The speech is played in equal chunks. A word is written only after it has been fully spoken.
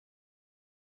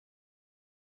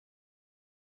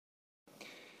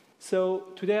So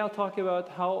today I'll talk about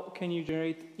how can you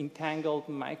generate entangled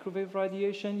microwave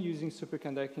radiation using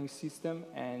superconducting system,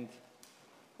 and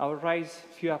I'll raise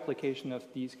a few applications of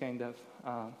these kind of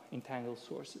entangled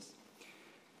sources.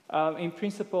 In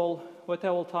principle, what I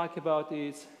will talk about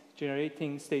is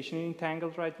generating stationary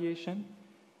entangled radiation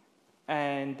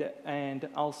and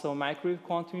also microwave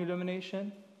quantum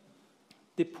illumination.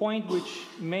 The point which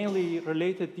mainly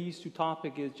related these two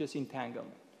topics is just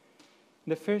entanglement. In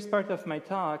the first part of my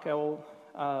talk, I will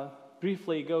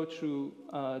briefly go through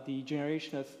the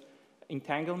generation of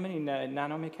entanglement in a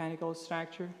nanomechanical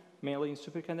structure, mainly in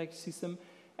superconducting system,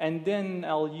 and then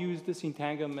I'll use this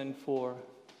entanglement for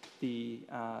the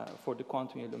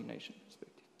quantum illumination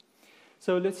perspective.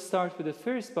 So let's start with the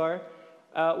first part.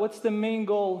 What's the main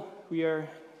goal we are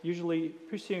usually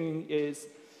pursuing is,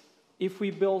 if we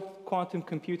build quantum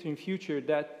computer in future,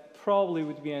 that probably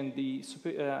would be on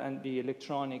the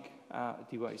electronic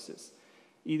devices.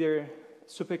 Either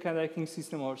superconducting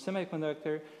system or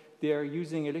semiconductor, they are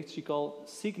using electrical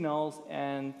signals,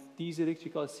 and these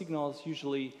electrical signals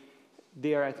usually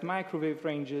they are at microwave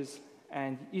ranges,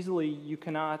 and easily you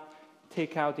cannot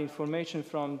take out information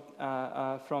from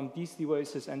these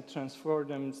devices and transfer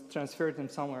them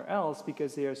somewhere else,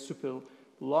 because they are super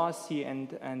lossy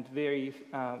and very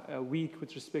weak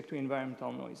with respect to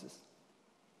environmental noises.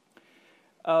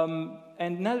 And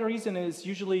another reason is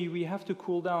usually we have to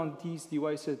cool down these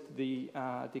devices, the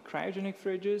cryogenic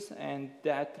fridges, and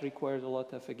that requires a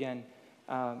lot of, again,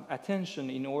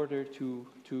 attention in order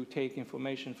to take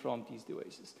information from these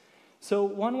devices. So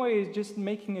one way is just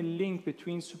making a link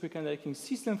between superconducting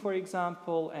system, for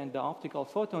example, and the optical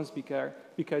photons,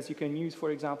 because you can use, for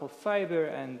example, fiber,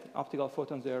 and optical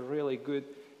photons, they are really good,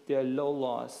 they are low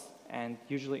loss, and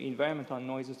usually environmental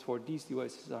noises for these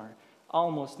devices are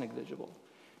almost negligible.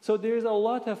 So there's a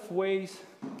lot of ways,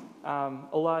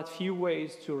 few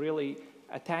ways to really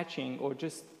attaching or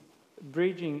just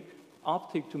bridging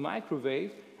optic to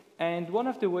microwave, and one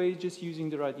of the ways is just using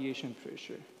the radiation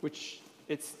pressure, which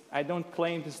I don't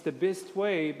claim it's the best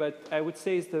way, but I would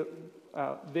say it's the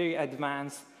very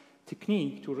advanced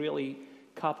technique to really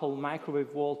couple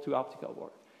microwave world to optical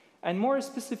world. And more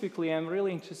specifically, I'm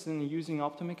really interested in using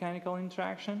optomechanical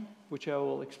interaction, which I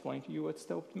will explain to you what's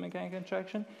the optomechanical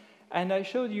interaction. And I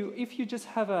showed you, if you just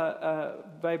have a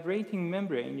vibrating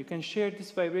membrane, you can share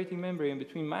this vibrating membrane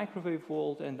between microwave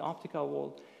world and optical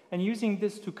world, and using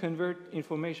this to convert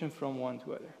information from one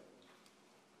to other.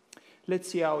 Let's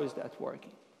see how is that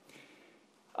working.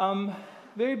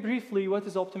 Very briefly, what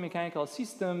is optomechanical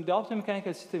system? The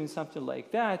optomechanical system is something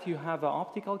like that. You have an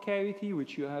optical cavity,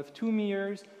 which you have two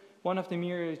mirrors. One of the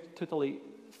mirrors is totally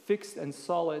fixed and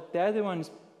solid. The other one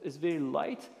is very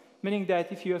light, meaning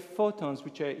that if you have photons,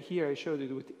 which here I showed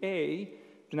it with A,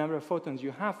 the number of photons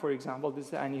you have, for example, this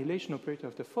is the annihilation operator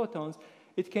of the photons,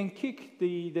 it can kick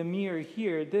the mirror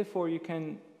here. Therefore, you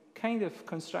can kind of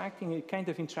constructing a kind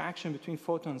of interaction between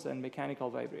photons and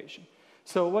mechanical vibration.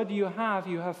 So what do you have?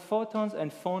 You have photons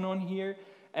and phonon here,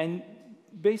 and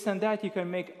based on that, you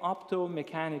can make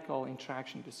optomechanical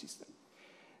interaction in the system.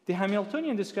 The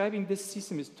Hamiltonian describing this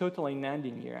system is totally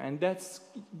nonlinear, and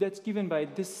that's given by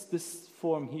this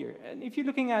form here. And if you're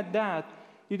looking at that,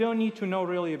 you don't need to know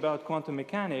really about quantum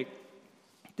mechanics.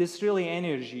 This is really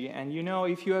energy, and you know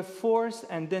if you have force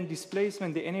and then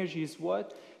displacement, the energy is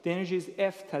what? The energy is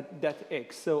F dot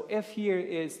x. So F here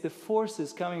is the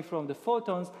forces coming from the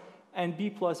photons, and B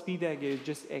plus B dagger is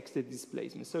just x, the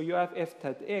displacement. So you have F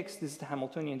dot x. This is the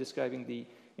Hamiltonian describing the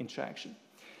interaction.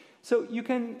 So you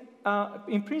can,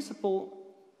 in principle,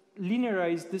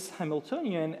 linearize this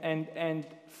Hamiltonian and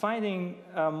finding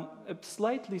a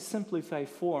slightly simplified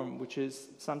form, which is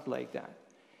something like that.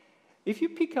 If you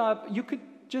pick up, you could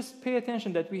just pay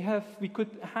attention that we could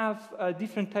have a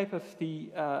different type of the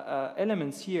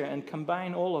elements here and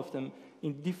combine all of them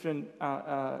in different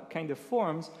kind of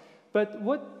forms. But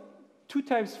what two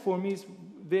types for me is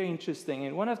very interesting,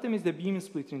 and one of them is the beam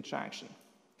split interaction.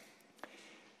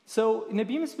 So in a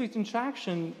beam split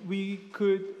interaction, we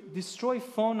could destroy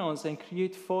phonons and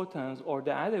create photons, or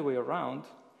the other way around.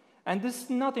 And this is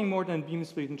nothing more than beam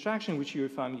split interaction, which you're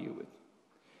familiar with.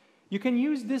 You can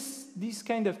use this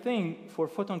kind of thing for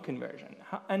photon conversion.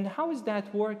 And how is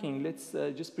that working? Let's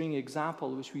just bring an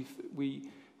example, which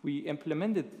we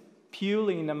implemented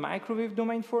purely in the microwave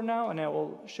domain for now, and I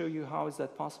will show you how is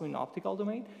that possible in the optical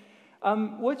domain.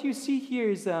 What you see here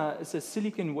is a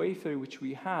silicon wafer which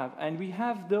we have, and we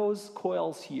have those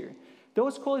coils here.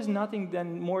 Those coils is nothing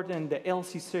more than the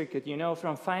LC circuit. You know,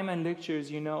 from Feynman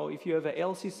lectures, you know, if you have a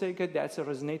LC circuit, that's a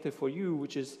resonator for you,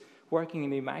 which working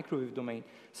in a microwave domain.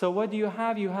 So what do you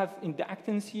have? You have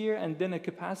inductance here, and then a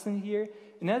capacitance here,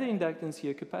 another inductance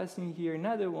here, capacitance here,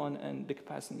 another one, and the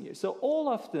capacitance here. So all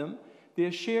of them,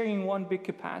 they're sharing one big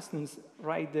capacitance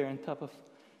right there on top of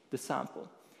the sample.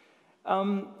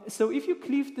 So if you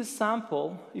cleave this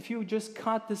sample, if you just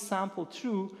cut this sample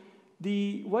through,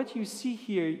 what you see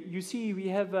here, you see we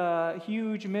have a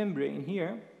huge membrane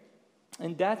here,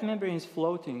 and that membrane is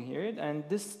floating here, and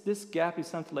this gap is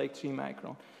something like 3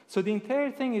 micron. So the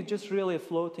entire thing is just really a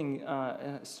floating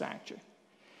structure.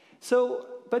 So,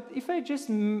 but if I just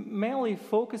mainly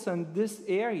focus on this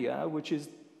area, which is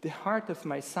the heart of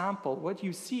my sample, what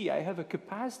you see, I have a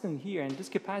capacitance here, and this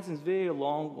capacitance is a very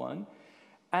long one.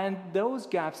 And those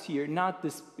gaps here, not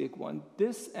this big one,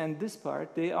 this and this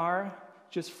part, they are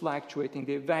just fluctuating,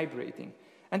 they're vibrating.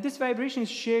 And this vibration is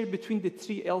shared between the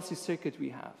 3 LC circuits we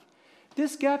have.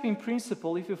 This gap, in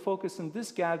principle, if you focus on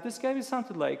this gap is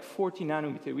something like 40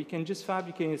 nanometer. We can just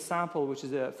fabricate a sample which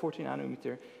is a 40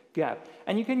 nanometer gap.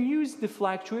 And you can use the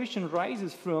fluctuation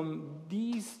rises from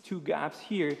these 2 gaps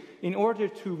here in order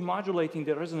to modulating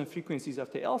the resonant frequencies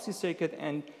of the LC circuit.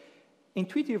 And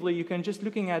intuitively, you can just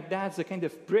looking at that as a kind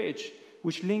of bridge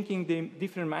which linking the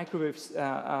different microwave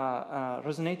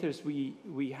resonators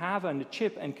we have on the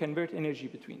chip and convert energy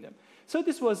between them. So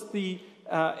this was the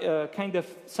kind of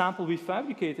sample we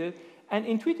fabricated. And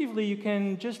intuitively, you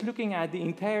can just looking at the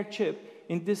entire chip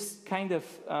in this kind of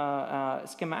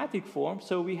schematic form.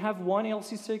 So we have 1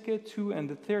 LC circuit, 2, and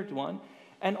the 3rd one.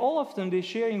 And all of them, they're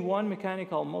sharing 1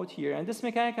 mechanical mode here. And this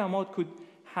mechanical mode could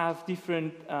have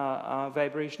different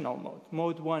vibrational mode,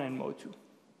 mode 1 and mode 2.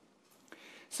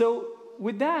 So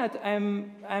with that,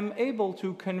 I'm able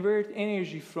to convert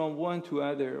energy from one to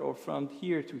other, or from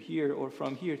here to here, or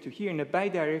from here to here in a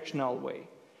bidirectional way.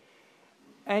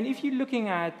 And if you're looking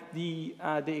at the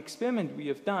experiment we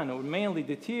have done, or mainly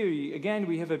the theory, again,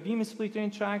 we have a beam splitter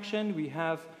interaction. We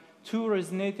have 2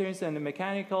 resonators and a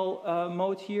mechanical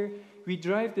mode here. We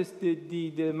drive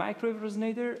the microwave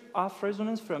resonator off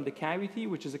resonance from the cavity,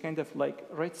 which is a kind of like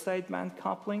right sideband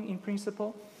coupling in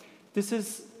principle. This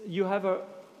is, you have a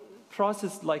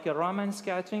process like a Raman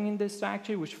scattering in the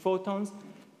structure, which photons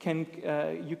can,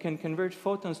 you can convert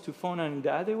photons to phonon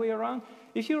the other way around.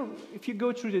 If you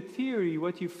go through the theory,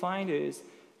 what you find is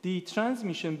the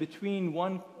transmission between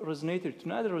one resonator to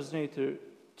another resonator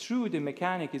through the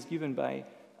mechanic is given by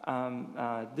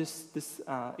this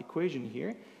equation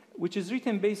here, which is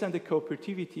written based on the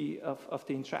cooperativity of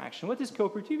the interaction. What is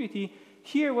cooperativity?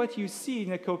 Here, what you see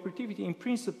in the cooperativity, in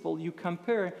principle, you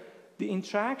compare the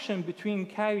interaction between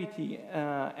cavity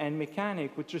and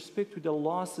mechanic with respect to the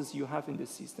losses you have in the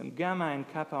system. Gamma and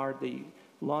kappa are the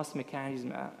loss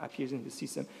mechanism appears in the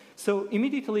system. So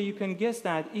immediately you can guess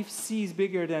that if C is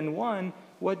bigger than 1,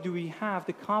 what do we have?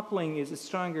 The coupling is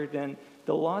stronger than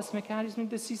the loss mechanism in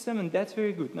the system, and that's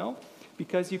very good, no?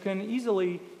 Because you can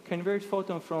easily convert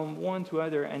photon from one to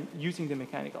other and using the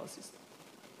mechanical system.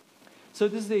 So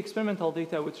this is the experimental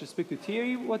data with respect to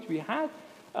theory, what we had.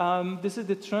 This is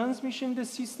the transmission in the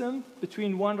system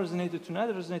between one resonator to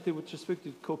another resonator with respect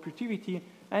to cooperativity,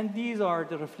 and these are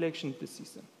the reflection in the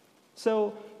system.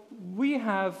 So we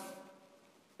have,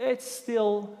 it's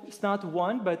not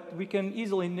 1, but we can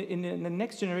easily, in the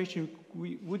next generation,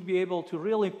 we would be able to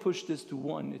really push this to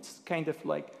 1. It's kind of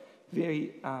like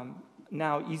very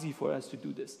now easy for us to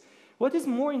do this. What is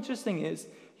more interesting is,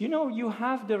 you know, you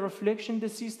have the reflection in the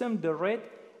system, the red,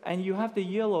 and you have the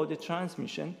yellow, the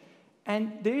transmission.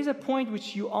 And there is a point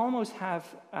which you almost have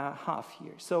half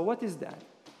here. So what is that?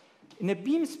 In a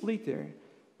beam splitter,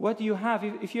 what you have,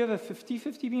 if you have a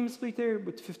 50-50 beam splitter,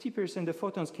 with 50% the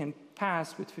photons can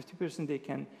pass, with 50% they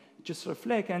can just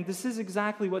reflect, and this is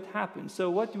exactly what happens.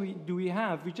 So what do we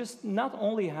have? We just not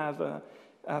only have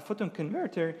a photon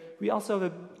converter, we also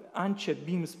have an unchipped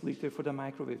beam splitter for the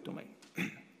microwave domain.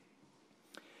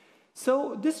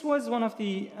 So this was one of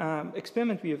the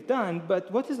experiments we have done, but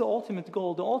what is the ultimate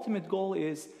goal? The ultimate goal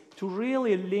is to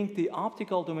really link the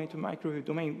optical domain to microwave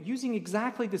domain using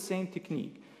exactly the same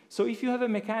technique. So if you have a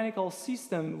mechanical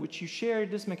system, which you share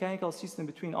this mechanical system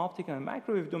between optical and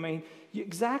microwave domain, you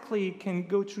exactly can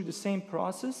go through the same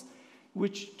process,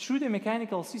 which through the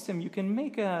mechanical system, you can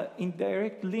make an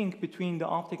indirect link between the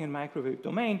optical and microwave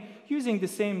domain using the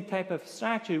same type of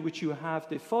structure, which you have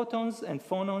the photons and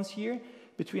phonons here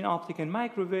between optic and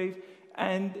microwave.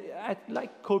 And at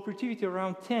like cooperativity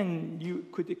around 10, you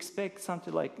could expect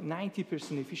something like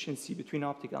 90% efficiency between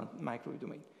optical and microwave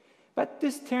domain. But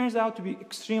this turns out to be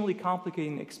extremely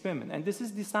complicated experiment. And this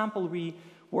is the sample we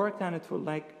worked on it for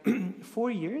like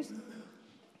 4 years,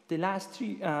 the last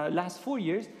 4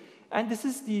 years. And this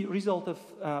is the result of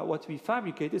what we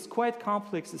fabricate. It's quite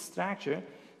complex structure.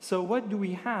 So what do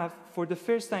we have? For the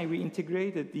first time, we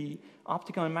integrated the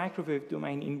optical and microwave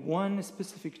domain in one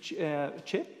specific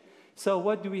chip. So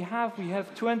what do we have? We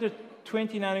have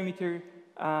 220 nanometer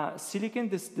silicon,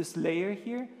 this layer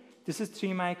here. This is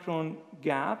 3-micron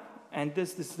gap, and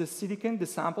this is the silicon, the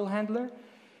sample handler.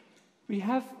 We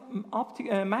have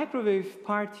microwave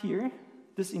part here,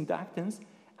 this inductance,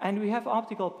 and we have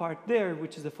optical part there,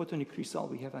 which is the photonic result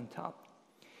we have on top.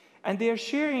 And they are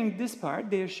sharing this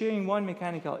part, they are sharing one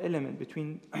mechanical element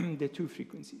between the two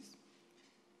frequencies.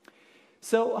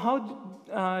 So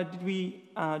how did we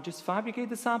just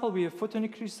fabricate the sample? We have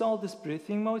photonic result, this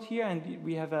breathing mode here, and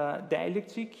we have a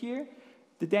dielectric here.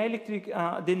 The dielectric,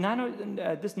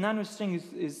 this nanostring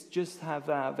is just have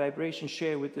a vibration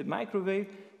share with the microwave.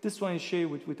 This one is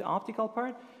shared with the optical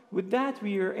part. With that,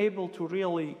 we are able to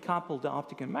really couple the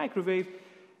optic and microwave,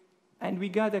 and we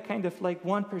got a kind of like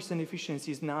 1%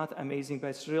 efficiency. Is not amazing, but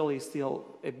it's really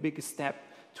still a big step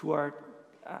toward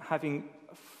having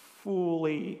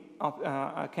fully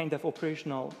a kind of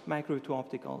operational microwave to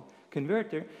optical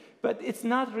converter. But it's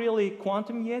not really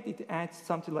quantum yet. It adds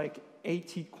something like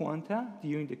 80 quanta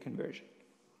during the conversion.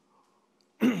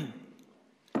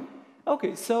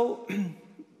 Okay, so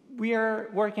we are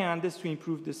working on this to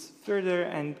improve this further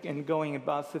and going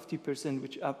above 50%,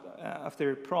 which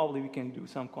after probably we can do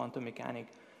some quantum mechanic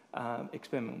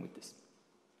experiment with this.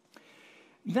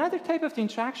 Another type of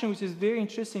interaction which is very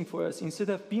interesting for us, instead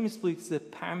of beam split, is the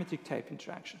parametric type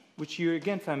interaction, which you're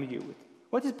again familiar with.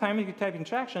 What is parametric type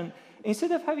interaction?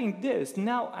 Instead of having this,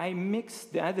 now I mix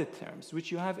the other terms,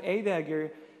 which you have A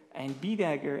dagger and B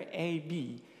dagger,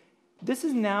 AB. This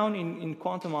is known in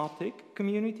quantum optic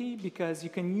community because you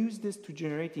can use this to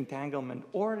generate entanglement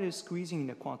or the squeezing in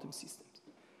the quantum systems.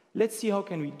 Let's see how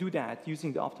can we do that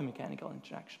using the optomechanical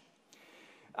interaction.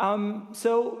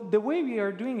 So the way we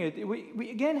are doing it,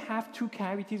 we again have two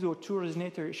cavities or two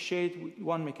resonators shared with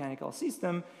one mechanical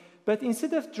system, but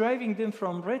instead of driving them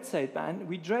from red sideband,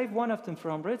 we drive one of them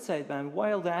from red sideband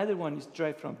while the other one is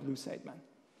driven from blue sideband.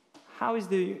 How is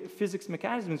the physics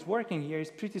mechanisms working here?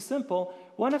 It's pretty simple.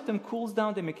 One of them cools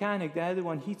down the mechanic, the other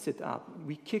one heats it up.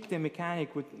 We kick the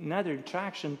mechanic with another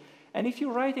interaction, and if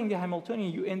you're writing the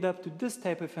Hamiltonian, you end up to this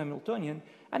type of Hamiltonian,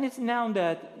 and it's known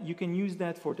that you can use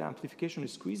that for the amplification of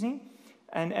squeezing.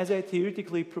 And as I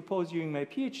theoretically proposed during my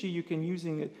PhD, you can use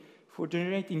it for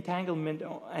generating entanglement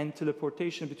and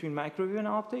teleportation between microwave and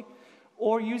optic,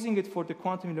 or using it for the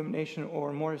quantum illumination,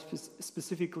 or more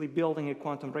specifically building a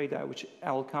quantum radar, which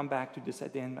I will come back to this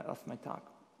at the end of my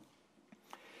talk.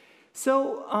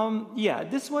 So yeah,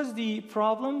 this was the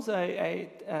problems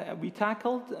we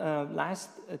tackled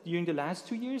during the last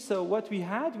 2 years. So what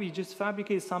we just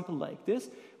fabricated something like this,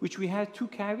 which we had two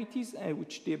cavities,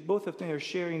 which both of them are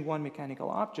sharing one mechanical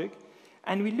object.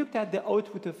 And we looked at the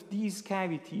output of these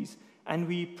cavities, and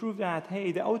we proved that,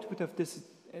 hey, the output of this,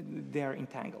 they are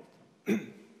entangled.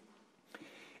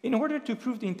 In order to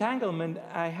prove the entanglement,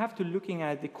 I have to looking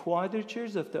at the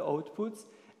quadratures of the outputs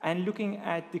and looking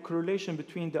at the correlation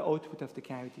between the output of the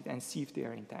cavity and see if they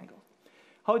are entangled.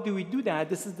 How do we do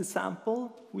that? This is the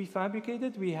sample we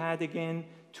fabricated. We had, again,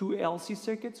 two LC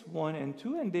circuits, 1 and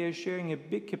 2, and they are sharing a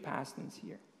big capacitance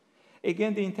here.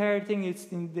 Again, the entire thing is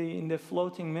in the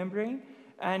floating membrane,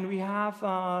 and we have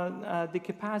the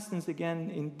capacitance,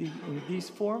 again, in this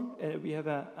form. We have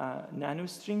a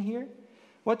nanostring here.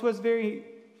 What was very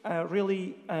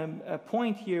really a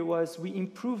point here was we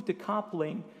improved the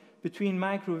coupling between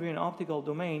microwave and optical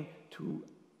domain to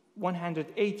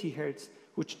 180 hertz,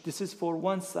 which this is for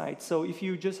one side. So if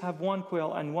you just have one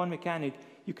coil and one mechanic,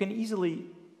 you can easily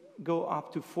go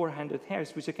up to 400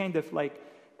 hertz, which is a kind of like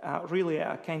really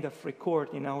a kind of record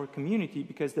in our community,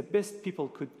 because the best people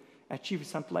could achieve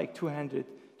something like 200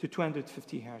 to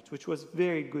 250 hertz, which was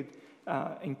very good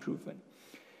improvement.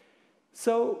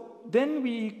 So then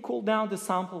we cooled down the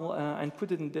sample and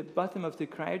put it in the bottom of the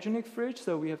cryogenic fridge.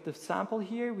 So we have the sample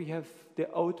here. We have the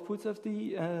outputs of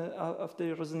the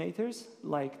resonators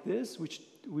like this, which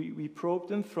we probed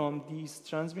them from these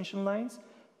transmission lines.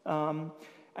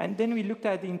 And then we looked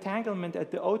at the entanglement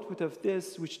at the output of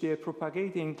this, which they are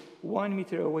propagating 1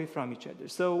 meter away from each other.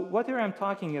 So whatever I'm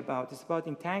talking about is about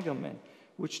entanglement,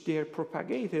 which they are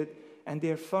propagated, and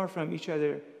they are far from each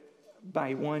other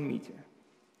by 1 meter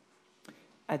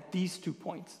at these 2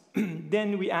 points.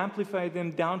 Then we amplified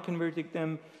them, down-converted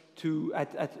them to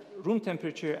at room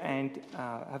temperature, and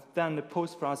have done the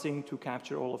post-processing to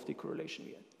capture all of the correlation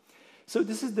we had. So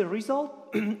this is the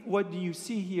result. What do you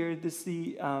see here? This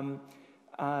is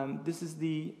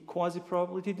the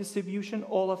quasi-probability distribution,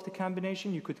 all of the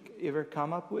combination you could ever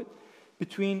come up with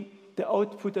between the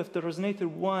output of the resonator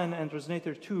 1 and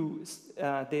resonator 2,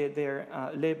 they're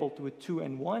labeled with 2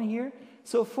 and 1 here.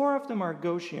 So 4 of them are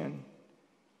Gaussian,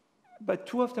 but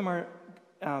 2 of them are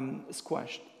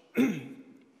squashed.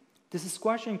 This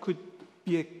squashing could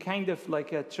be a kind of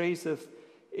like a trace of,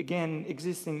 again,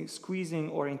 existing squeezing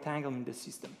or entanglement in the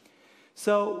system.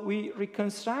 So we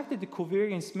reconstructed the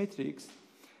covariance matrix.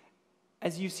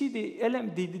 As you see,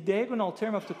 the diagonal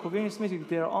term of the covariance matrix,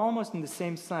 they're almost in the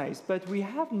same size, but we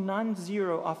have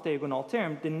non-zero off-diagonal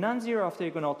term. The non-zero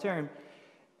off-diagonal term,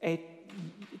 it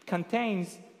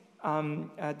contains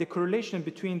the correlation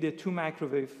between the two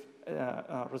microwave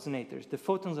resonators, the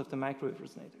photons of the microwave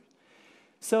resonators.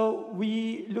 So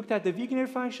we looked at the Wegener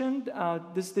function.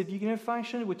 This is the Wegener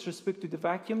function with respect to the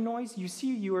vacuum noise. You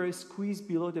see you are squeezed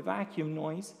below the vacuum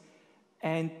noise.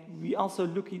 And we also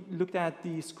looked at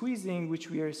the squeezing,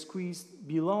 which we are squeezed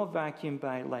below vacuum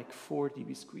by like 4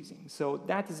 dB squeezing. So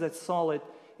that is a solid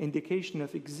indication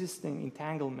of existing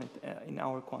entanglement in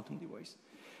our quantum device.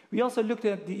 We also looked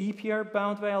at the EPR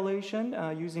bound violation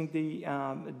using the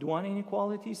Duan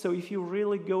inequality. So if you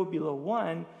really go below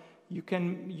 1,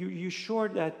 you're sure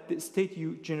that the state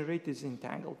you generate is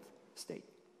entangled state.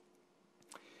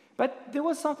 But there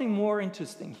was something more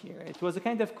interesting here. It was a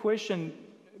kind of question,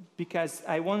 because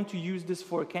I wanted to use this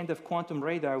for a kind of quantum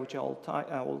radar, which I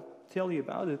will tell you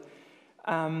about it.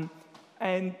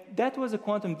 And that was a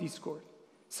quantum discord.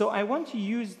 So I want to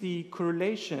use the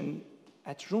correlation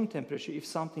at room temperature if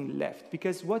something left,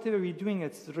 because whatever we're doing,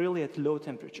 it's really at low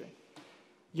temperature.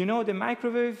 You know, the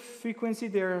microwave frequency,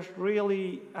 they're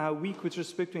really weak with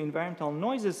respect to environmental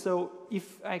noises. So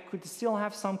if I could still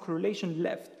have some correlation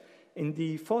left in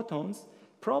the photons,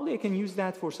 probably I can use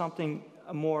that for something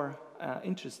more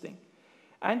interesting.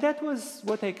 And that was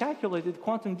what I calculated,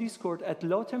 quantum discord at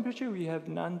low temperature. We have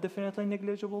non-definitely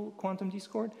negligible quantum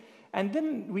discord. And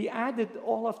then we added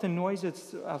all of the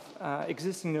noises of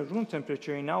existing at room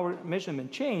temperature in our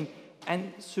measurement chain.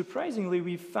 And surprisingly,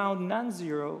 we found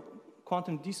non-zero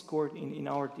quantum discord in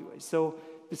our device. So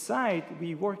besides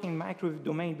we work in microwave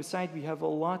domain, besides we have a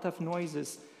lot of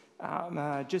noises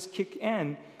just kick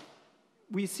in,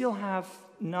 we still have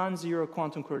non-zero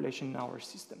quantum correlation in our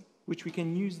system, which we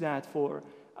can use that for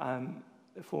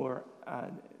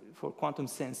quantum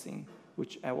sensing,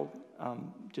 which I will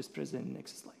just present in the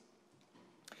next slide.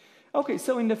 Okay,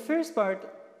 so in the first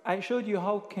part, I showed you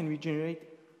how can we generate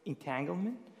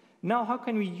entanglement. Now, how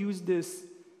can we use this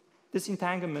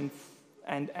entanglement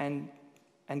and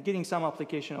getting some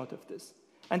application out of this?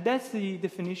 And that's the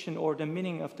definition or the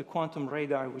meaning of the quantum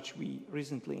radar, which we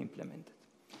recently implemented.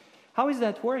 How is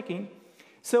that working?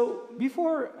 So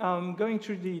before going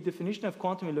through the definition of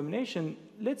quantum illumination,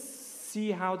 let's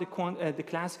see how the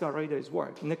classical radars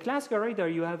work. In the classical radar,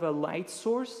 you have a light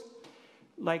source,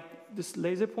 like this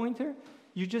laser pointer.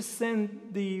 You just send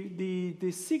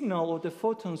the signal or the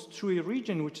photons through a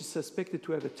region which is suspected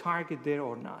to have a target there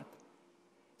or not.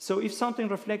 So if something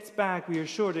reflects back, we are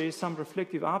sure there is some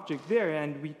reflective object there,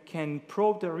 and we can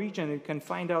probe the region and can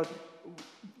find out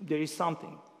there is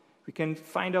something. We can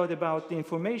find out about the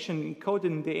information encoded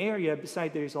in the area,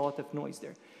 besides there is a lot of noise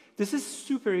there. This is a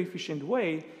super efficient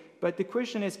way, but the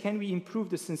question is, can we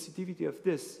improve the sensitivity of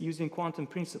this using quantum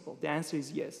principle? The answer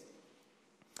is yes.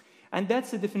 And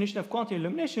that's the definition of quantum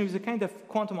illumination. It's a kind of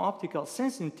quantum optical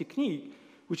sensing technique,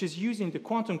 which is using the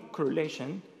quantum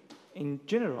correlation in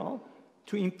general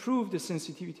to improve the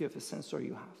sensitivity of the sensor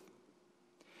you have.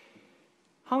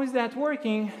 How is that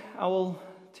working? I will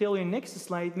tell you in the next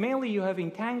slide. Mainly, you have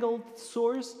entangled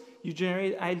source. You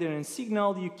generate idler and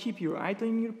signal. You keep your idler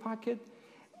in your pocket,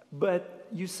 but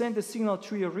you send the signal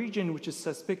through a region which is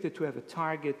suspected to have a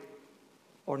target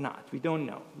or not. We don't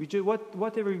know.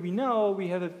 Whatever we know, we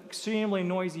have an extremely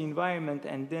noisy environment,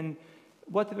 and then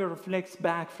whatever reflects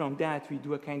back from that, we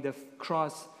do a kind of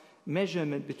cross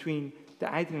measurement between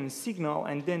the idler and signal,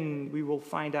 and then we will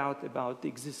find out about the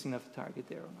existence of a target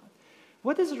there or not.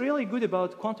 What is really good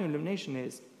about quantum illumination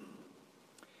is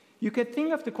you could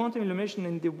think of the quantum illumination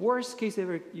in the worst case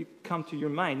ever you come to your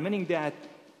mind, meaning that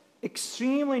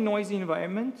extremely noisy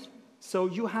environment, so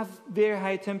you have very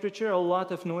high temperature, a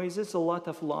lot of noises, a lot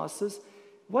of losses.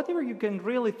 Whatever you can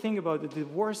really think about the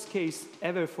worst case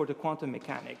ever for the quantum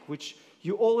mechanic, which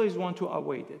you always want to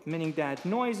avoid it, meaning that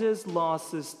noises,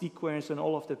 losses, decoherence, and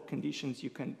all of the conditions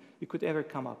you could ever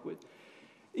come up with.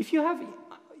 If you have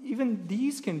even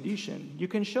these conditions, you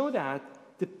can show that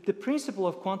the principle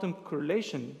of quantum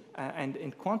correlation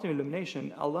and quantum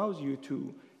illumination allows you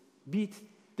to beat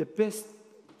the best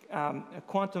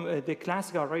the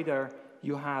classical radar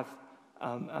you have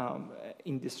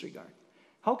in this regard.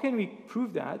 How can we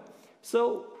prove that?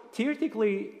 So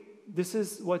theoretically, this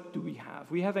is what do we have.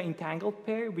 We have an entangled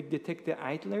pair. We detect the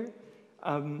idler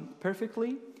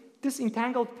perfectly. This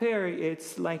entangled pair,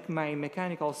 it's like my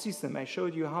mechanical system. I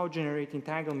showed you how to generate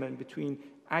entanglement between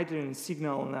idler and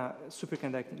signal in a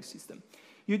superconducting system.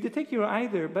 You detect your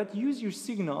idler, but use your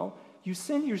signal. You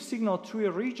send your signal through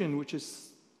a region which is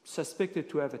suspected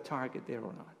to have a target there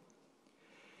or not.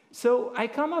 So I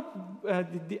come up,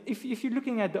 if you're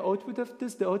looking at the output of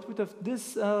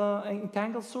this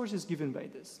entangled source is given by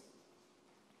this.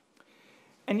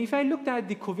 And if I looked at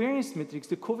the covariance matrix,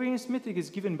 the covariance matrix is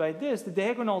given by this. The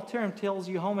diagonal term tells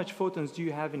you how much photons do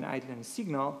you have in idler and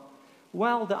signal,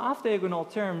 while the off-diagonal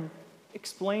term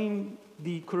explains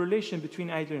the correlation between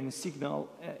idler and signal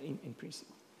in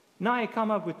principle. Now I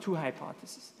come up with two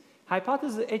hypotheses.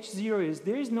 Hypothesis H0 is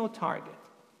there is no target.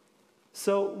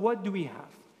 So what do we have?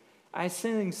 I'm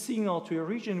sending signal to a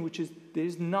region which is, there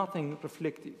is nothing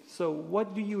reflective. So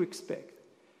what do you expect?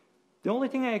 The only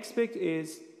thing I expect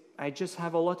is I just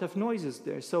have a lot of noises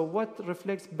there. So what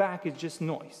reflects back is just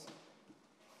noise.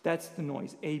 That's the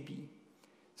noise, AB.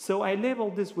 So I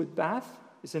labeled this with BAF,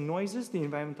 it's the noises, the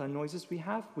environmental noises we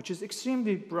have, which is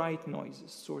extremely bright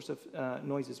noises, source of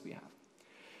noises we have.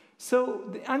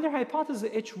 So under hypothesis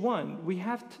H1, we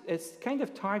have a kind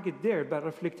of target there, but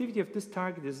reflectivity of this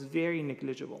target is very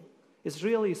negligible. It's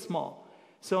really small.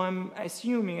 So I'm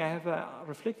assuming I have a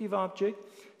reflective object.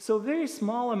 So very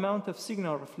small amount of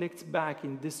signal reflects back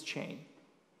in this chain.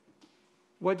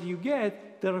 What do you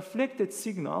get? The reflected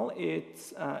signal,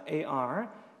 it's AR.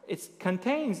 It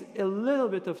contains a little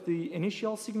bit of the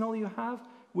initial signal you have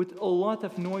with a lot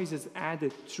of noises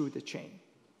added through the chain.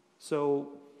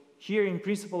 So here in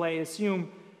principle, I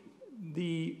assume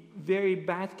the very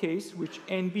bad case, which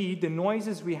NB, the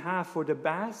noises we have for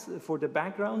the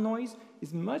background noise,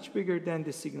 is much bigger than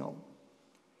the signal.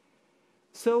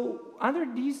 So under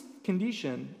these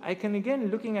conditions, I can again,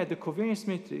 looking at the covariance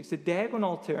matrix, the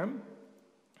diagonal term,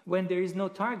 when there is no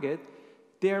target,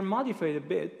 they are modified a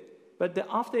bit, but the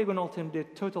off-diagonal term, they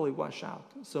totally wash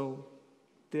out. So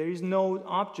there is no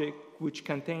object which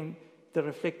contains the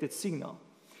reflected signal.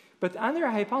 But under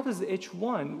hypothesis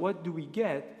H1, what do we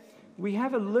get? We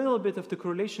have a little bit of the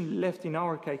correlation left in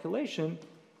our calculation,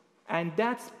 and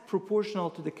that's proportional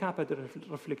to the kappa, the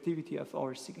reflectivity of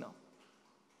our signal.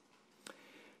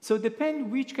 So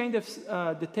depend which kind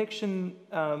of detection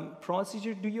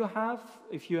procedure do you have.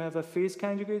 If you have a phase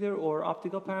conjugator or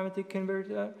optical parametric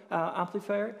converter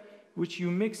amplifier, which you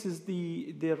mixes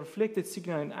the reflected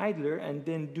signal in idler and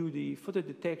then do the photo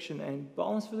detection and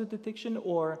balance photo detection,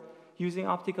 or using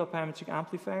optical parametric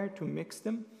amplifier to mix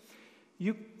them,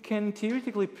 you can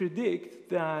theoretically predict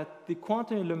that the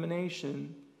quantum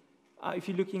illumination, if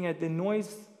you're looking at the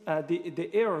noise, the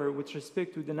error with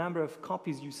respect to the number of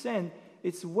copies you send,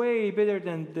 it's way better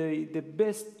than the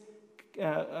best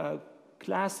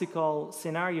classical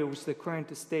scenario, which is the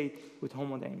current state with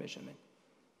homodyne measurement.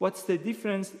 What's the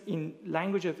difference in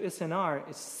language of SNR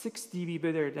is 6 dB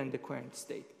better than the current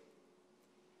state.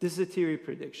 This is a theory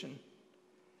prediction.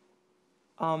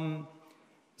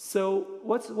 So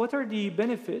what are the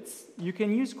benefits? You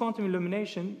can use quantum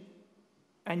illumination,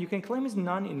 and you can claim it's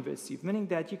non-invasive, meaning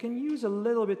that you can use a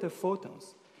little bit of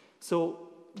photons. So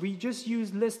we just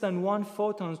use less than 1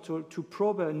 photon to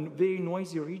probe a very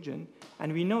noisy region,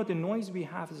 and we know the noise we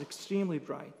have is extremely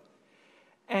bright.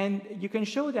 And you can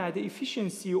show that the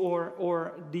efficiency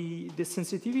or the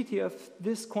sensitivity of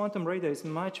this quantum radar is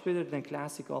much better than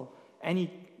classical, any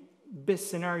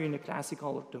best scenario in a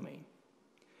classical domain.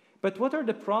 But what are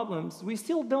the problems? We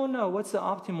still don't know what's the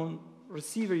optimum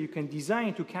receiver you can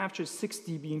design to capture 6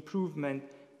 dB improvement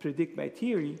predict by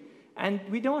theory, and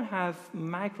we don't have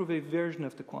microwave version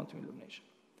of the quantum illumination.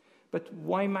 But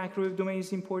why microwave domain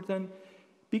is important?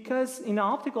 Because in the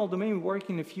optical domain, we work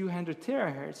in a few hundred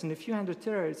terahertz. In a few hundred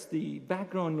terahertz, the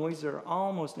background noises are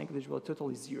almost negligible,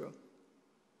 totally zero.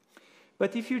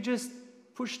 But if you just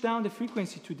push down the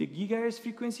frequency to the gigahertz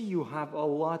frequency, you have a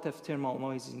lot of thermal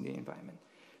noise in the environment.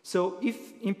 So if,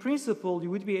 in principle, you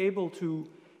would be able to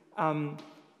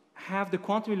have the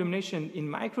quantum illumination in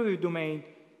microwave domain,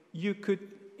 you could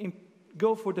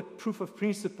go for the proof of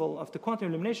principle of the quantum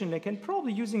illumination, and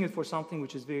probably using it for something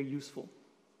which is very useful.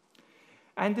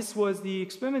 And this was the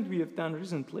experiment we have done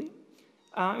recently.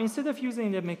 Instead of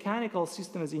using the mechanical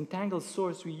system as entangled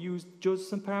source, we used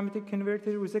Josephson parametric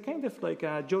converter with a kind of like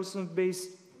a Josephson-based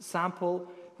sample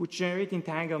which generates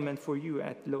entanglement for you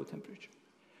at low temperature.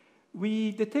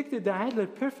 We detected the idler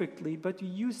perfectly, but we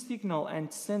used signal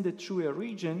and send it through a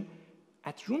region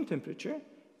at room temperature,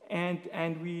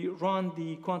 and we run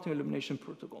the quantum illumination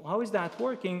protocol. How is that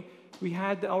working? We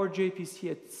had our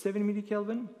JPC at 7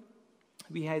 millikelvin.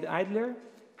 We had idler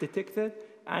detected,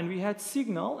 and we had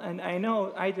signal, and I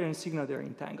know either and signal they're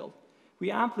entangled.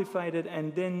 We amplified it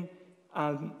and then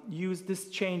used this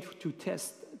chain to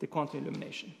test the quantum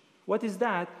illumination. What is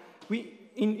that?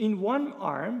 In one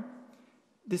arm,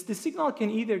 the signal can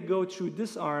either go through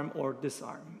this arm or this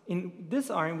arm. In this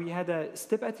arm, we had a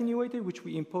step attenuator, which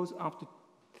we imposed up to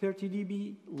 30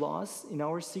 dB loss in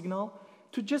our signal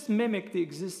to just mimic the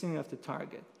existing of the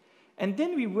target. And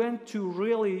then we went to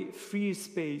really free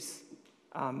space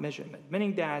measurement,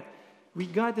 meaning that we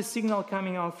got the signal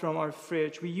coming out from our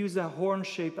fridge. We used a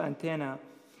horn-shaped antenna,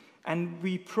 and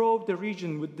we probed the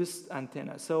region with this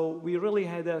antenna. So we really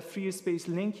had a free space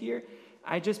link here.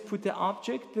 I just put the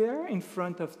object there in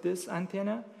front of this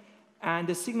antenna, and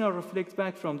the signal reflects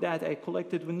back from that. I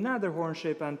collected with another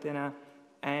horn-shaped antenna,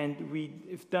 and we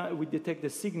detect the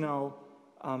signal,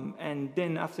 and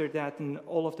then after that, in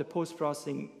all of the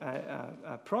post-processing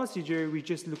procedure, we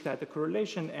just looked at the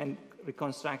correlation and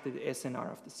reconstructed the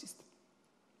SNR of the system.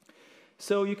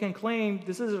 So you can claim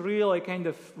this is a real kind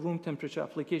of room temperature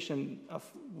application of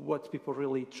what people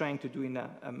really trying to do in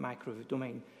a microwave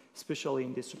domain, especially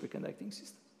in the superconducting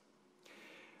system.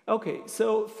 Okay,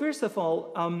 so first of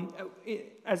all,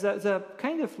 as a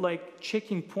kind of like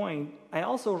checking point, I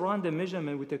also run the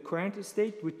measurement with the current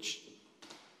state, which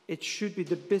it should be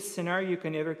the best scenario you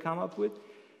can ever come up with,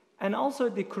 and also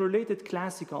the correlated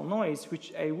classical noise,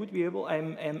 which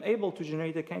I'm able to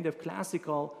generate a kind of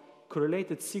classical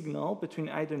correlated signal between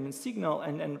either and signal,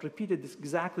 and repeated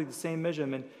exactly the same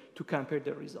measurement to compare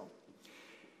the result.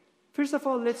 First of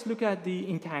all, let's look at the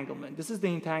entanglement. This is the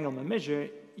entanglement measure.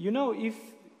 You know,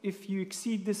 if you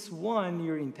exceed this one,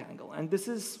 you're entangled. And this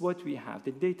is what we have,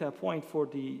 the data point for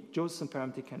the Josephson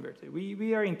parametric converter.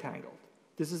 We are entangled.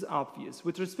 This is obvious.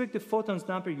 With respect to photons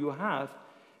number you have,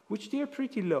 which they're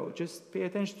pretty low, just pay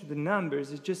attention to the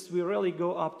numbers. It's just we really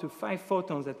go up to 5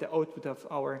 photons at the output of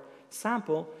our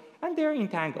sample, and they're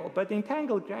entangled. But the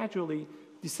entangled gradually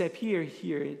disappear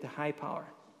here at the high power.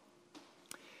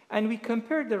 And we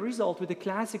compared the result with the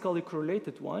classically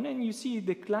correlated one, and you see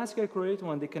the classically correlated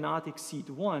one, they cannot exceed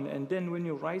 1, and then when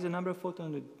you raise the number of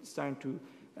photons, it's starting to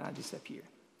disappear.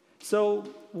 So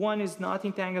one is not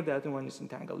entangled, the other one is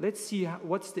entangled. Let's see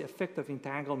what's the effect of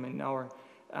entanglement in our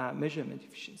measurement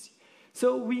efficiency.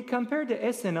 So we compared the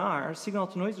SNR,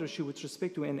 signal-to-noise ratio, with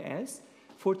respect to NS,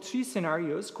 for 3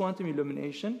 scenarios: quantum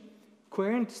illumination,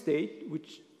 coherent state,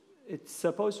 which it's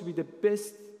supposed to be the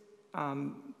best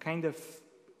kind of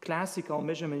classical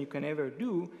measurement you can ever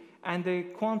do, and the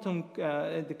quantum,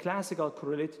 the classical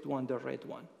correlated one, the red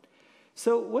one.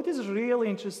 So what is really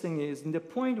interesting is, in the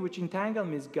point which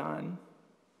entanglement is gone,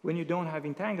 when you don't have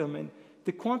entanglement,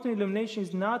 the quantum illumination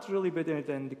is not really better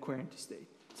than the coherent state.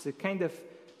 It's a kind of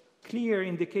clear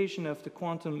indication of the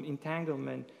quantum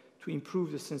entanglement to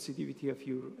improve the sensitivity of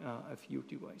your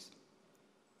device.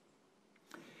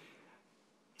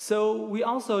 So we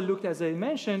also looked, as I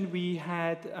mentioned, we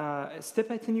had a step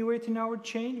attenuator in our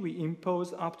chain. We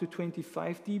imposed up to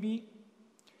 25 dB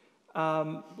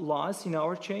loss in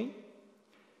our chain,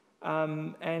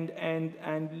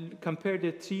 and compared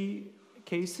the 3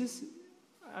 cases.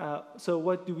 So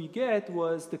what do we get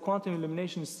was the quantum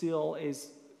illumination still is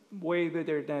way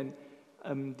better than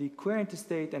the coherent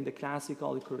state and the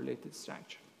classical correlated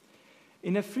structure.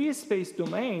 In a free space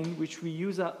domain, which we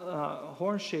use a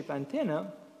horn-shaped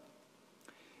antenna,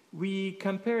 we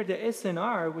compare the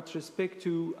SNR with respect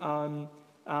to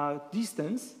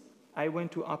distance. I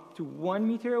went to up to 1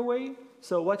 meter away.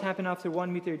 So what happened after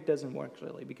 1 meter? It doesn't work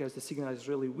really, because the signal is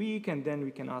really weak, and then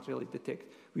we cannot really detect.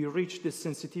 We reach the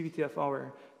sensitivity of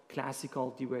our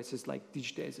classical devices like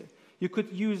digitizer. You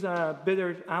could use a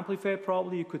better amplifier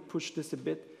probably. You could push this a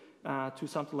bit to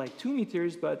something like 2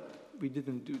 meters, but we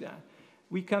didn't do that.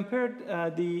 We compared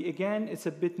again, it's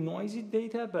a bit noisy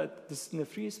data, but this is in the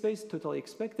free space, totally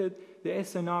expected. The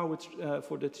SNR, which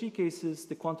for the 3 cases,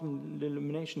 the quantum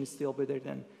illumination is still better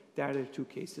than the other 2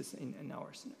 cases in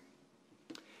our scenario.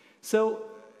 So,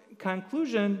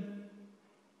 conclusion,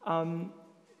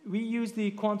 we use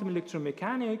the quantum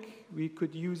electromechanic. We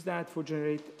could use that for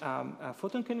generate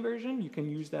photon conversion. You can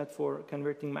use that for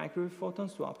converting microwave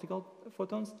photons to optical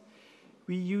photons.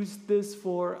 We use this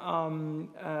for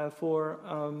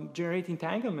generating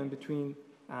entanglement between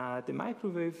the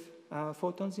microwave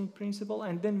photons in principle,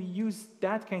 and then we use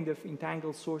that kind of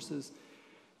entangled sources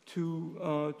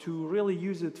to really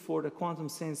use it for the quantum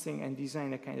sensing and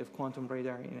design a kind of quantum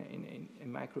radar in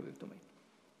microwave domain.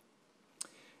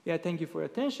 Yeah, thank you for your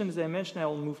attention. As I mentioned, I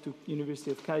will move to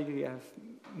University of Calgary. I have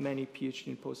many PhD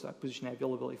and postdoc positions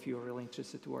available if you're really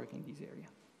interested to work in this area.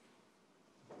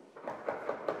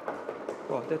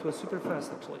 Wow, that was super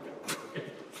fast, actually.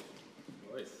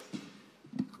 Nice.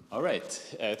 All right,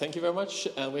 thank you very much.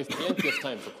 We have plenty of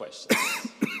time for questions.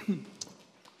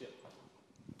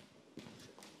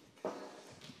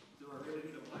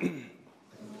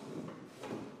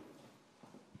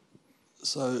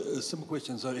 So, a simple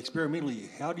question. So, experimentally,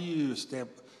 how do you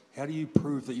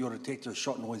prove that your detector is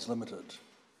shot noise limited?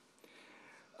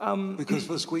 Because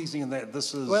for squeezing and that,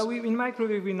 this is... Well, in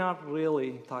microwave, we're not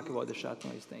really talking about the shot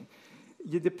noise thing.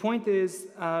 The point is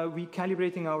we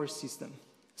calibrating our system.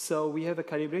 So we have a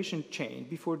calibration chain.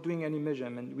 Before doing any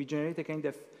measurement, we generate a kind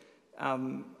of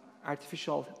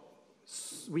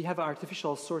we have an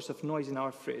artificial source of noise in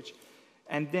our fridge.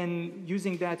 And then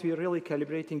using that, we're really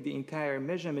calibrating the entire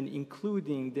measurement,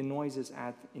 including the noises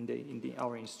in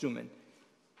our instrument,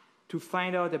 to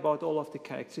find out about all of the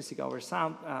characteristics of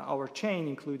our chain,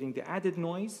 including the added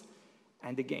noise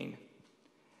and the gain.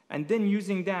 And then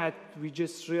using that, we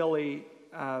just really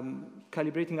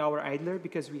calibrating our idler,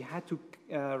 because we had to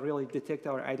really detect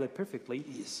our idler perfectly.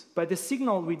 Yes. But the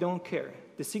signal, we don't care.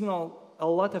 The signal, a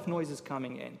lot of noise is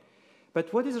coming in.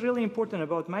 But what is really important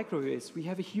about microwave is we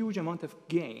have a huge amount of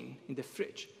gain in the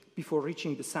fridge before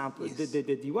reaching the sample, yes, the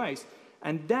device.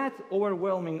 And that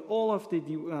overwhelming all of the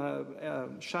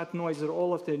shot noise, or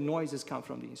all of the noises come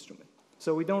from the instrument.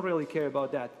 So we don't really care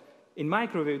about that. In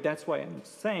microwave, that's why I'm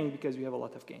saying, because we have a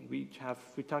lot of gain. We're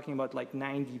talking about like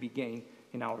 9 dB gain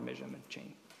in our measurement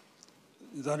chain.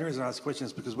 The only reason I ask the question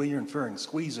is because when you're inferring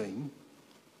squeezing,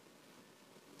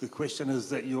 the question is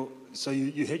that you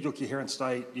had your coherent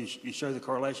state, you show the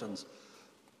correlations,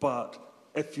 but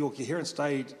if your coherent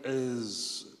state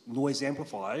is noise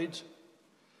amplified,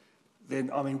 then,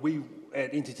 I mean, we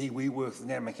at NTT, we work with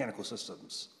nanomechanical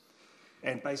systems.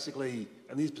 And basically,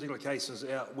 in these particular cases,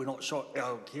 our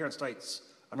coherent states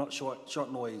are not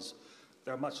shot noise,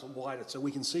 they're much wider, so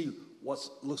we can see what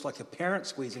looks like apparent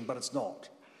squeezing, but it's not.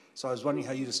 So I was wondering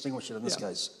how you distinguish it in this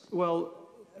case. Well,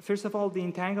 first of all, the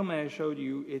entanglement I showed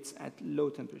you, it's at low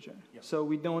temperature. Yep. So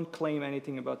we don't claim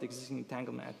anything about existing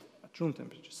entanglement at room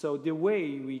temperature. So the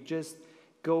way we just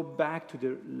go back to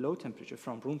the low temperature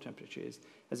from room temperature is,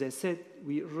 as I said,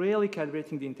 we're really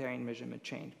calibrating the entire measurement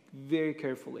chain very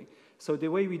carefully. So the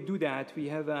way we do that, we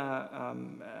have a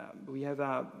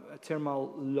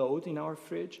thermal load in our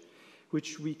fridge,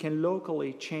 which we can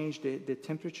locally change the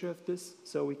temperature of this.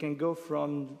 So we can go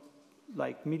from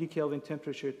like millikelvin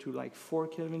temperature to like 4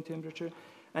 Kelvin temperature.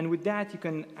 And with that, you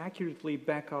can accurately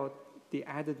back out the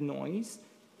added noise,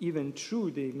 even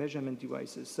through the measurement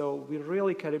devices. So we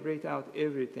really calibrate out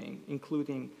everything,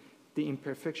 including the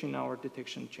imperfection in our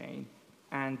detection chain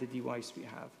and the device we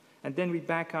have. And then we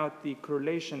back out the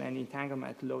correlation and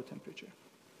entanglement at low temperature.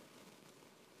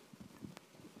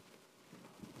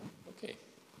 Okay.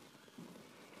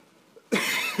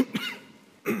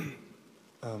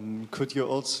 Could you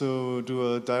also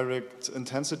do a direct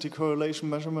intensity correlation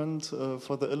measurement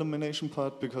for the illumination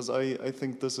part? Because I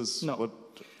think this is no. what...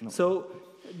 No. So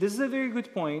this is a very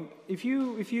good point. If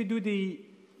you do the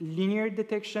linear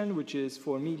detection, which is,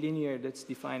 for me, linear, that's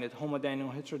defined as homodyne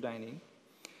or heterodyne,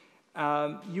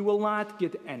 you will not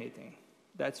get anything.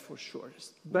 That's for sure.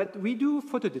 But we do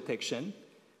photo detection.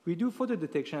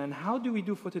 And how do we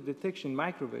do photo detection?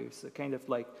 Microwaves, kind of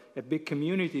like a big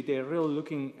community. They're really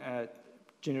looking at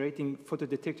generating photo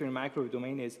detector in microwave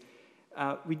domain is,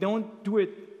 we don't do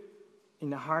it in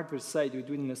the hardware side, we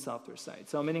do it in the software side.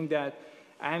 So meaning that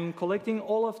I'm collecting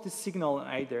all of the signal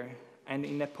either, and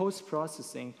in the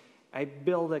post-processing, I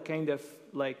build a kind of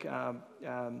like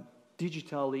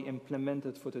digitally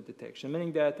implemented photo detection,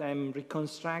 meaning that I'm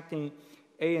reconstructing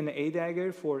A and A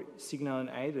dagger for signal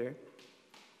and either,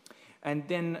 and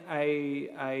then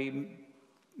I'm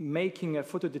making a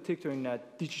photo detector in a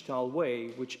digital way,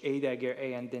 which A dagger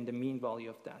A, and then the mean value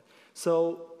of that.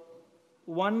 So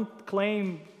one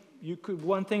thing you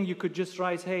could just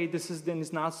write, hey, this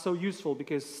is not so useful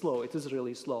because it's slow. It is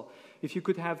really slow. If you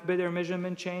could have better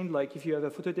measurement chain, like if you have a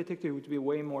photo detector, it would be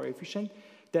way more efficient.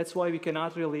 That's why we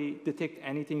cannot really detect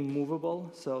anything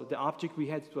movable. So the object we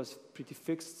had was pretty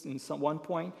fixed in one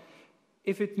point.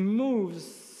 If it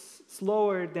moves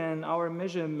slower than our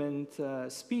measurement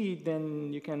speed,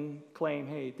 then you can claim,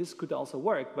 hey, this could also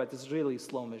work, but it's really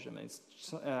slow measurements.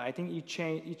 I think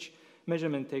each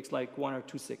measurement takes like 1 or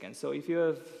 2 seconds. So if you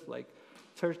have like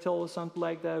turtle or something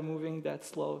like that moving that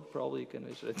slow, probably you can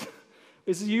measure it.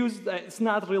 It's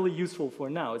not really useful for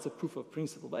now. It's a proof of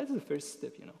principle, but it's the first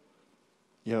step, you know.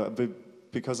 Yeah, but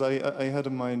because I had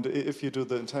in mind, if you do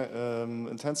the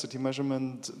intensity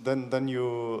measurement, then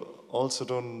you also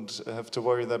don't have to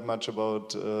worry that much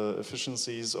about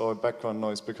efficiencies or background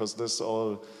noise, because this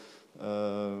all,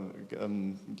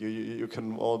 you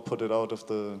can all put it out of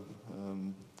the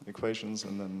equations,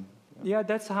 and then, yeah. Yeah,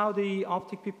 that's how the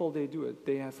optic people, they do it.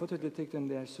 They have photo detector and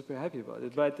they're super happy about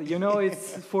it. But, you know,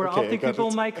 it's for Okay, optic got people,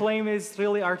 it. my claim is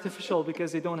really artificial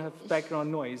because they don't have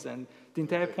background noise. And the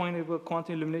entire point of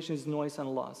quantum illumination is noise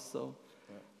and loss. So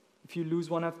if you lose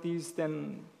one of these,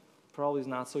 then probably is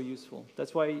not so useful.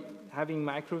 That's why having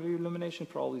microwave illumination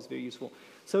probably is very useful.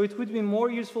 So it would be more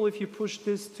useful if you push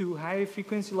this to higher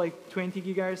frequency, like 20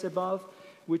 gigahertz above,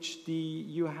 which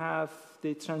you have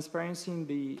the transparency in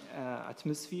the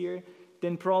atmosphere,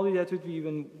 then probably that would be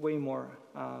even way more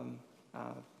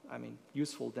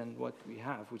useful than what we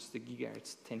have, which is the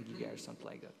gigahertz, 10 gigahertz, something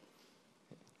like that.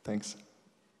 Thanks.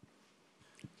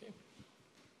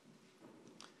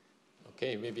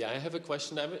 Okay, maybe I have a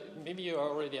question. Maybe you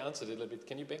already answered it a little bit.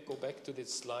 Can you go back to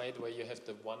this slide where you have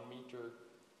the 1 meter?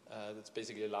 That's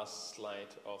basically the last slide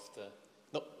of the...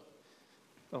 No.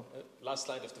 Oh. Last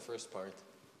slide of the first part.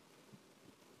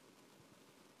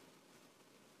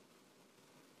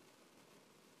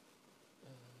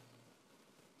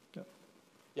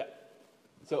 Yeah.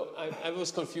 So I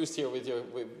was confused here with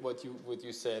what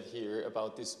you said here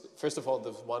about this. First of all,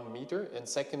 the 1 meter, and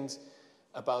second,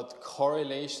 about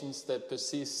correlations that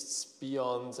persists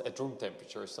beyond at room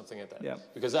temperature or something like that. Yeah.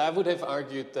 Because I would have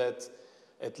argued that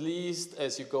at least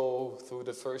as you go through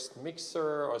the first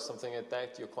mixer or something like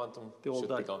that, your quantum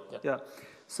should be gone. Yeah.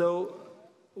 So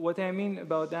what I mean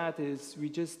about that is we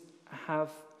just have,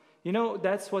 you know,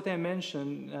 that's what I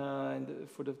mentioned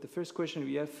for the first question.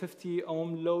 We have 50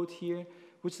 ohm load here,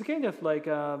 which is kind of like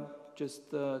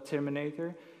just a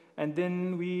terminator. And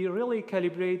then we really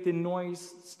calibrate the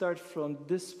noise, start from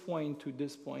this point to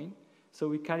this point. So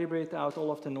we calibrate out all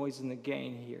of the noise and the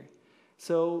gain here.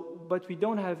 So, but we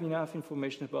don't have enough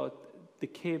information about the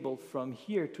cable from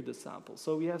here to the sample.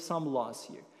 So we have some loss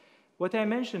here. What I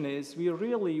mentioned is we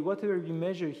really, whatever we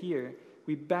measure here,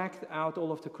 we backed out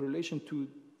all of the correlation to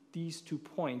these 2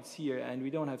 points here, and we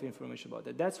don't have information about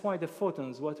that. That's why the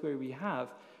photons, whatever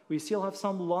we still have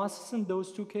some losses in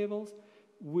those 2 cables,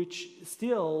 which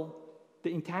still,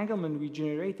 the entanglement we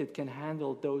generated can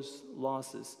handle those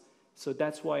losses. So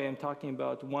that's why I'm talking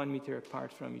about 1 meter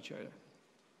apart from each other.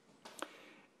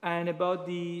 And about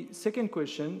the second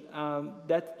question,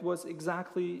 that was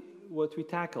exactly what we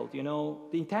tackled. You know,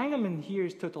 the entanglement here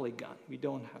is totally gone. We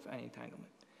don't have any entanglement.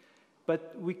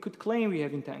 But we could claim we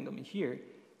have entanglement here.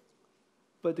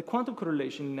 But the quantum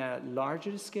correlation at a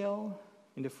larger scale,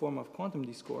 in the form of quantum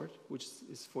discord, which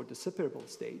is for the separable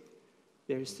state,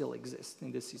 they still exist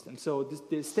in this system. So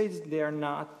the states, they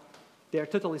are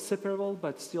totally separable,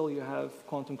 but still you have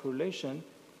quantum correlation,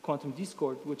 quantum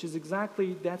discord, which is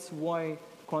exactly, that's why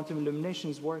quantum illumination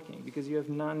is working, because you have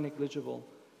non-negligible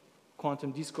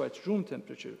quantum discord at room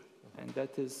temperature, and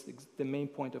that is the main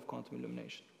point of quantum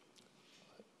illumination.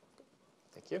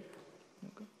 Thank you.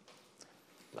 Okay.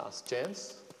 Last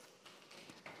chance.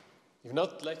 You've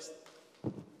not like...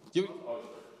 You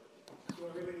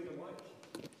really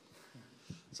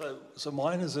So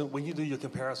mine is when you do your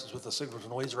comparisons with the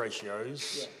signal-to-noise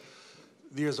ratios,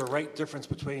 there's a rate difference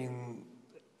between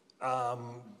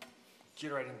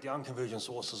generating down conversion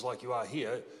sources like you are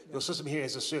here. Your system here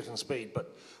has a certain speed,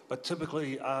 but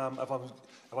typically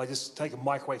if I just take a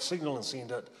microwave signal and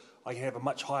send it, I can have a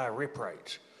much higher rep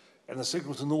rate. And the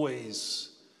signal-to-noise,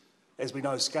 as we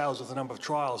know, scales with the number of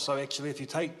trials. So actually, if you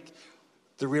take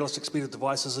the realistic speed of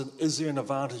devices, is there an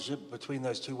advantage between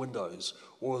those 2 windows,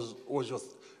 or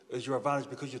is your advantage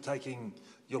because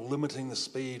you're limiting the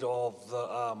speed of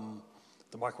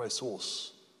the microwave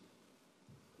source?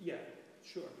 Yeah,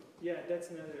 sure. Yeah, that's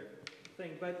another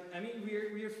thing. But I mean,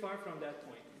 we're far from that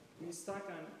point. We're stuck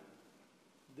on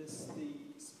the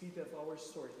speed of our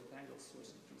source, the entangled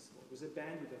source in principle, with the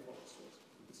bandwidth of our source.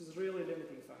 This is really a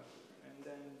limiting factor. And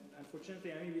then,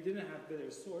 unfortunately, I mean, we didn't have better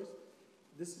source.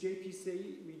 This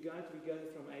JPC we got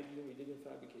it from IBM. We didn't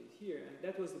fabricate it here, and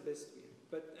that was the best we had.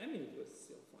 But I mean, it was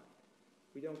still fine.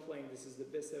 We don't claim this is the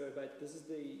best ever, but this is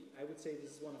I would say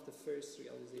this is one of the first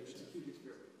realizations. It's a huge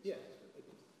experience. Yeah.